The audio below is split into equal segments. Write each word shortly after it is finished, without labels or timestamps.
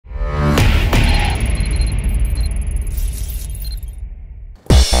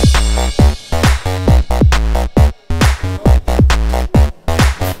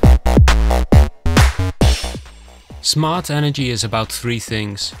Smart energy is about three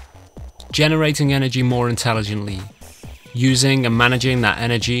things: generating energy more intelligently, using and managing that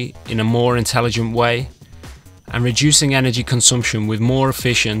energy in a more intelligent way, and reducing energy consumption with more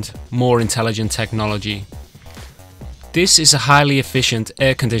efficient, more intelligent technology. This is a highly efficient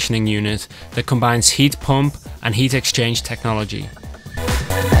air conditioning unit that combines heat pump and heat exchange technology.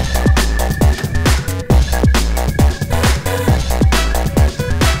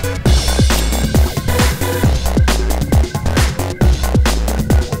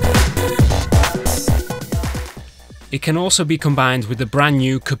 It can also be combined with the brand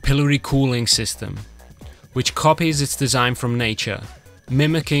new capillary cooling system, which copies its design from nature,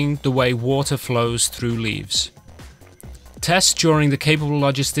 mimicking the way water flows through leaves. Tests during the Capable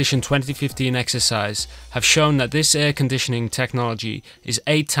Logistician 2015 exercise have shown that this air conditioning technology is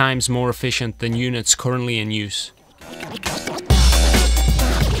 8 times more efficient than units currently in use.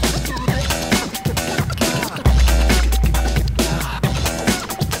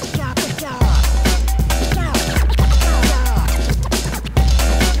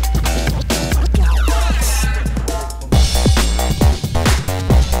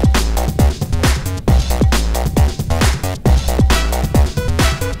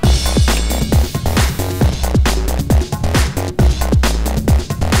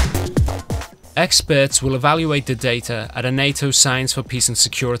 Experts will evaluate the data at a NATO Science for Peace and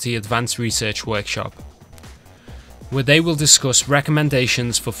Security Advanced Research workshop, where they will discuss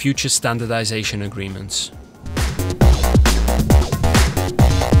recommendations for future standardization agreements.